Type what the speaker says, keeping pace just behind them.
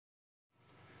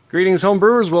Greetings home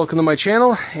brewers, welcome to my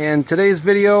channel. And today's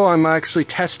video I'm actually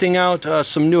testing out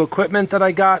some new equipment that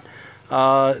I got.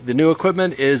 The new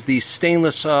equipment is the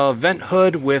stainless vent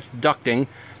hood with ducting,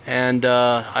 and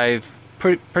I've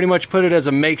pretty much put it as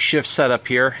a makeshift setup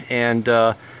here, and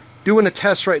doing a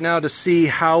test right now to see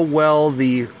how well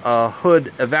the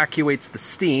hood evacuates the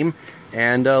steam,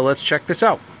 and let's check this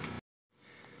out.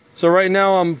 So right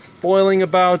now I'm boiling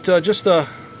about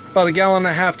about a gallon and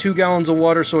a half, 2 gallons of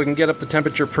water, so I can get up the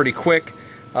temperature pretty quick.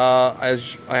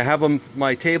 As I have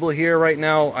my table here right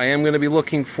now, I am going to be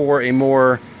looking for a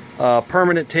more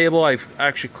permanent table. I've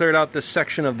actually cleared out this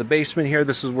section of the basement here.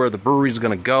 This is where the brewery is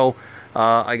going to go.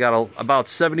 I got about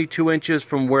 72 inches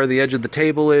from where the edge of the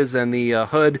table is and the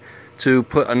hood to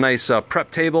put a nice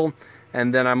prep table.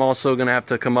 And then I'm also going to have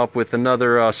to come up with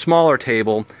another smaller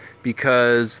table,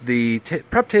 because the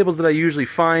prep tables that I usually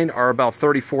find are about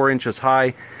 34 inches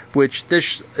high, which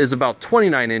this is about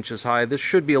 29 inches high. This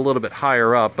should be a little bit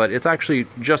higher up, but it's actually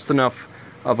just enough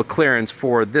of a clearance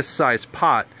for this size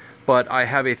pot. But I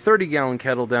have a 30-gallon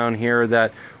kettle down here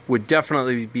that would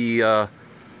definitely be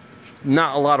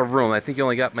not a lot of room. I think you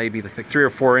only got maybe 3 or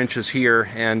 4 inches here,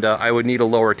 and I would need a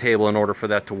lower table in order for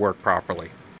that to work properly.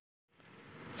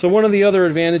 So one of the other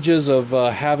advantages of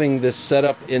having this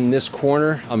setup in this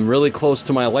corner, I'm really close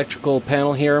to my electrical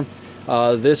panel here.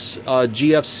 This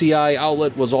GFCI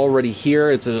outlet was already here.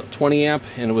 It's a 20 amp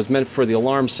and it was meant for the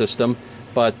alarm system,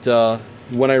 but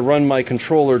when I run my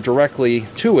controller directly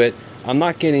to it, I'm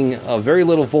not getting a very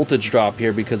little voltage drop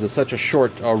here because it's such a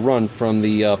short run from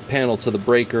the panel to the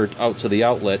breaker out to the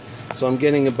outlet. So I'm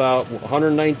getting about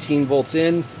 119 volts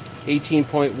in,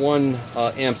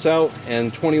 18.1 amps out,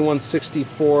 and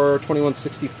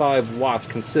 2165 watts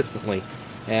consistently.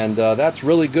 And that's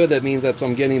really good. That means that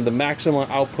I'm getting the maximum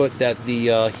output that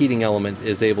the heating element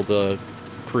is able to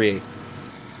create.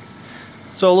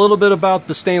 So a little bit about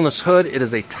the stainless hood. It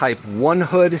is a Type 1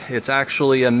 hood. It's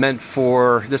actually meant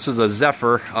for, this is a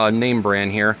Zephyr name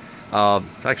brand here.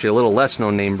 It's actually a little less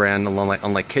known name brand,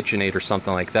 unlike KitchenAid or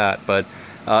something like that. But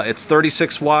it's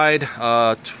 36 wide,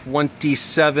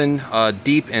 27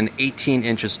 deep, and 18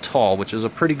 inches tall, which is a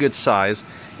pretty good size.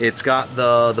 It's got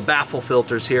the baffle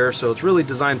filters here, so it's really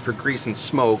designed for grease and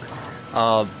smoke.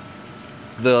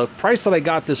 The price that I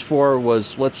got this for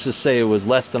was, let's just say it was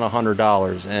less than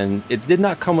 $100, and it did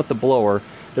not come with the blower.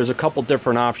 There's a couple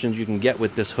different options you can get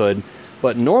with this hood,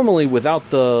 but normally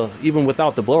even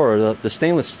without the blower, the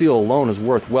stainless steel alone is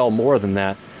worth well more than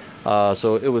that.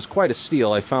 So it was quite a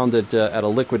steal. I found it at a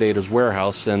liquidator's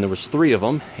warehouse, and there was 3 of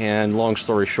them, and long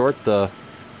story short,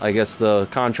 I guess the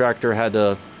contractor had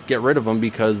to get rid of them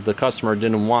because the customer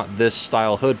didn't want this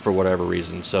style hood for whatever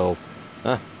reason. So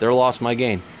their loss, my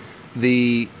gain.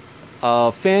 The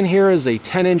fan here is a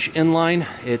 10-inch inline.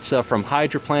 It's from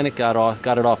Hydroplanet.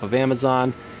 Got it off of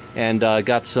Amazon, and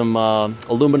got some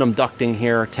aluminum ducting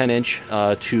here, 10-inch,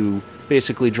 to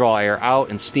basically draw air out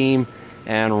and steam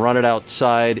and run it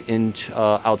outside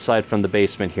outside from the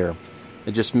basement here.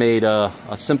 I just made a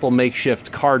simple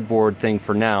makeshift cardboard thing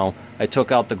for now. I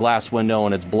took out the glass window,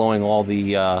 and it's blowing all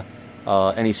the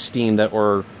any steam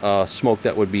or smoke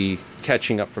that would be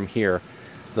catching up from here.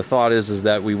 The thought is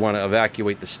that we want to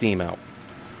evacuate the steam out.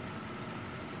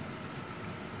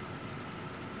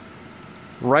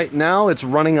 Right now it's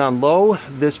running on low.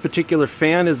 This particular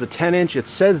fan is a 10-inch. It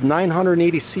says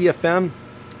 980 CFM.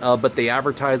 But they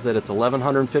advertise that it's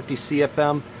 1150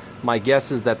 CFM. My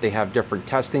guess is that they have different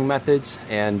testing methods,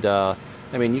 and I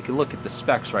mean, you can look at the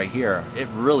specs right here. It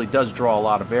really does draw a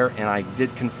lot of air, and I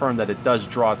did confirm that it does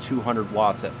draw 200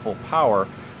 watts at full power.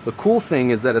 The cool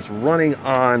thing is that it's running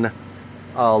on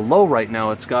low right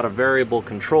now. It's got a variable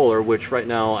controller, which right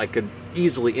now I could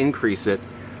easily increase it.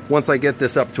 Once I get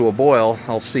this up to a boil,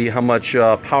 I'll see how much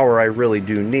power I really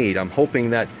do need. I'm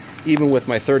hoping that even with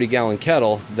my 30-gallon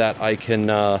kettle, that I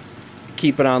can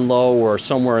keep it on low or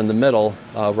somewhere in the middle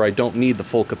where I don't need the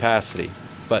full capacity,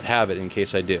 but have it in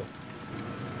case I do.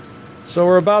 So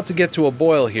we're about to get to a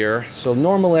boil here. So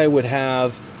normally I would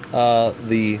have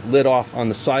the lid off on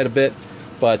the side a bit,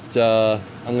 but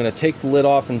I'm going to take the lid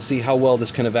off and see how well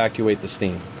this can evacuate the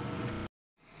steam.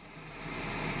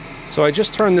 So I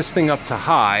just turned this thing up to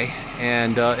high,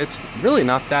 and it's really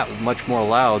not that much more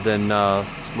loud than the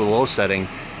low setting.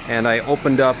 And I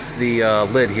opened up the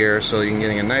lid here so you're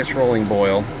getting a nice rolling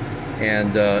boil, and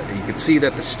you can see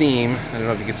that the steam, I don't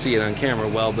know if you can see it on camera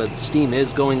well, but the steam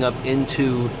is going up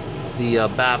into the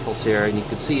baffles here, and you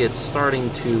can see it's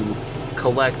starting to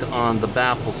collect on the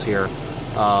baffles here.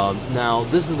 Now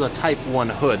this is a Type 1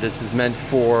 hood. This is meant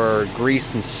for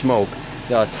grease and smoke.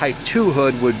 The Type 2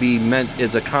 hood would be meant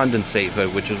as a condensate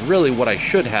hood, which is really what I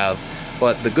should have.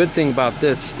 But the good thing about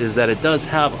this is that it does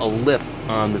have a lip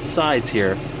on the sides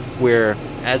here, where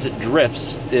as it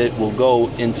drips, it will go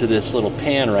into this little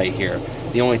pan right here.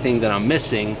 The only thing that I'm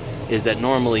missing is that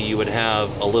normally you would have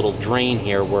a little drain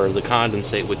here where the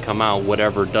condensate would come out,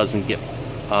 whatever doesn't get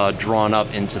drawn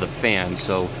up into the fan.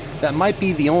 So that might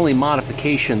be the only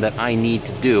modification that I need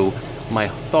to do. My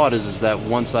thought is that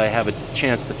once I have a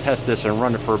chance to test this and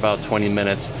run it for about 20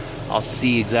 minutes, I'll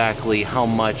see exactly how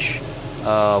much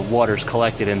water's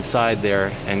collected inside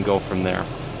there and go from there.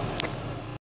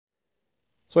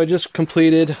 So I just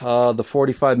completed the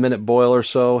 45-minute boil or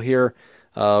so here.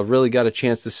 Really got a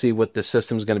chance to see what the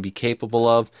system's going to be capable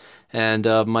of. And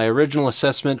my original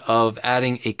assessment of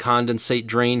adding a condensate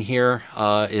drain here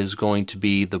is going to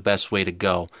be the best way to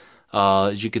go.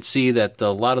 As you can see that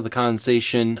a lot of the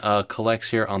condensation collects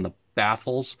here on the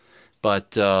baffles,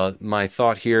 but my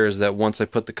thought here is that once I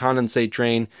put the condensate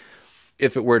drain,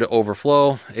 if it were to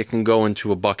overflow, it can go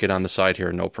into a bucket on the side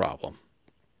here, no problem.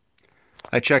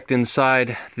 I checked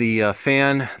inside the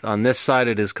fan. On this side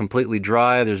it is completely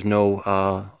dry. There's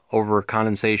no over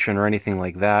condensation or anything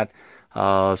like that.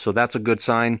 So that's a good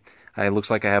sign. It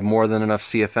looks like I have more than enough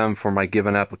CFM for my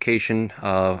given application.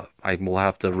 I will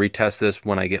have to retest this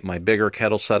when I get my bigger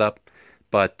kettle set up,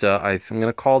 but I'm going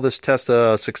to call this test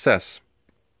a success.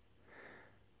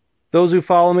 Those who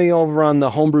follow me over on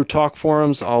the Homebrew Talk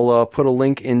forums, I'll put a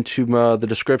link into the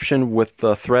description with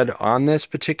the thread on this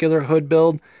particular hood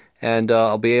build, and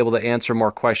I'll be able to answer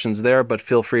more questions there, but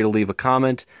feel free to leave a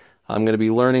comment. I'm going to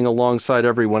be learning alongside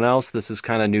everyone else. This is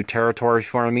kind of new territory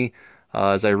for me.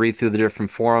 As I read through the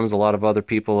different forums, a lot of other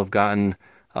people have gotten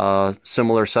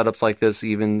similar setups like this,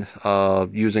 even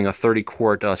using a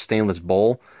 30-quart stainless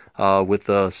bowl with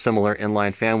a similar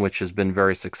inline fan, which has been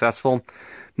very successful.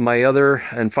 My other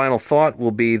and final thought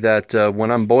will be that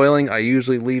when I'm boiling, I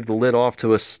usually leave the lid off to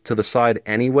the side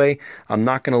anyway. I'm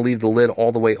not going to leave the lid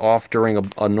all the way off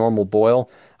during a normal boil.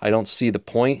 I don't see the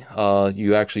point.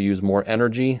 You actually use more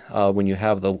energy when you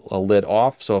have the lid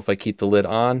off. So if I keep the lid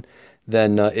on,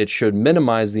 then it should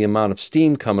minimize the amount of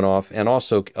steam coming off and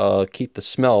also keep the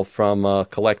smell from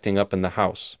collecting up in the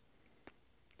house.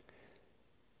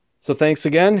 So thanks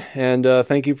again, and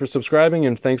thank you for subscribing,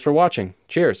 and thanks for watching.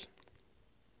 Cheers!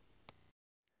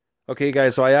 Okay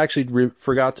guys, so I actually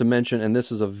forgot to mention, and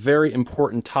this is a very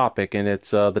important topic, and it's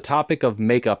the topic of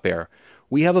makeup air.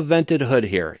 We have a vented hood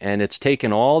here, and it's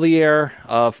taken all the air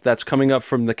that's coming up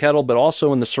from the kettle, but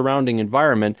also in the surrounding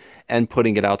environment, and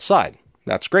putting it outside.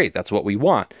 That's great. That's what we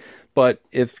want. But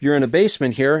if you're in a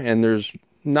basement here, and there's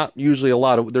not usually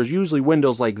there's usually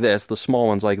windows like this, the small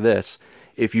ones like this.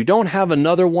 If you don't have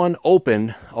another one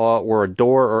open, or a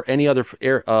door, or any other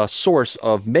air, source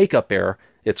of makeup air,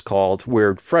 it's called,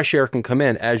 where fresh air can come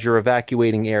in as you're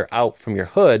evacuating air out from your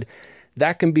hood,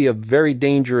 that can be a very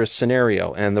dangerous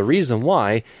scenario. And the reason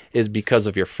why is because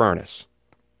of your furnace.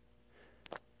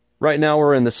 Right now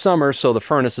we're in the summer, so the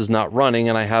furnace is not running,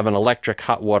 and I have an electric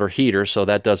hot water heater, so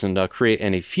that doesn't create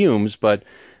any fumes, but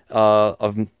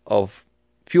of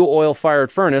fuel oil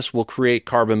fired furnace will create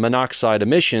carbon monoxide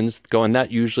emissions, and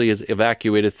that usually is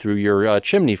evacuated through your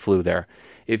chimney flue there.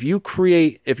 If you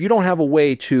don't have a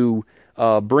way to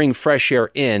bring fresh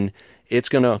air in, it's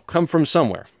going to come from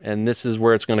somewhere, and this is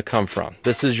where it's going to come from.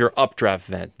 This is your updraft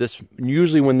vent.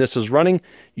 Usually when this is running,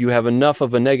 you have enough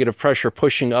of a negative pressure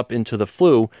pushing up into the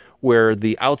flue where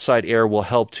the outside air will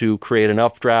help to create an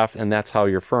updraft, and that's how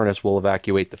your furnace will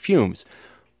evacuate the fumes.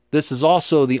 This is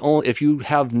also if you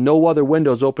have no other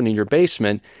windows open in your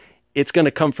basement, it's going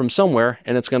to come from somewhere,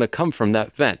 and it's going to come from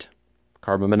that vent.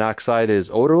 Carbon monoxide is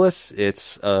odorless.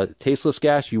 It's a tasteless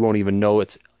gas. You won't even know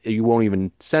you won't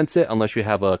even sense it unless you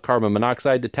have a carbon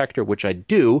monoxide detector, which I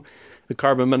do. The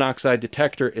carbon monoxide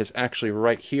detector is actually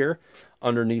right here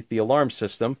underneath the alarm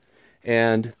system,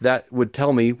 and that would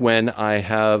tell me when I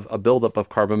have a buildup of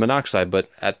carbon monoxide, but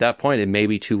at that point it may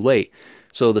be too late.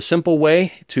 So the simple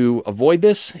way to avoid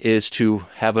this is to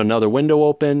have another window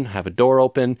open, have a door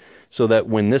open, so that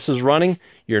when this is running,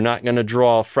 you're not going to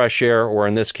draw fresh air, or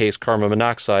in this case carbon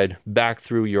monoxide, back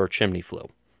through your chimney flue.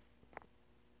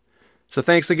 So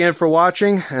thanks again for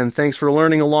watching, and thanks for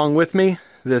learning along with me.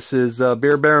 This is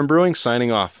Beer Baron Brewing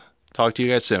signing off. Talk to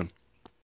you guys soon.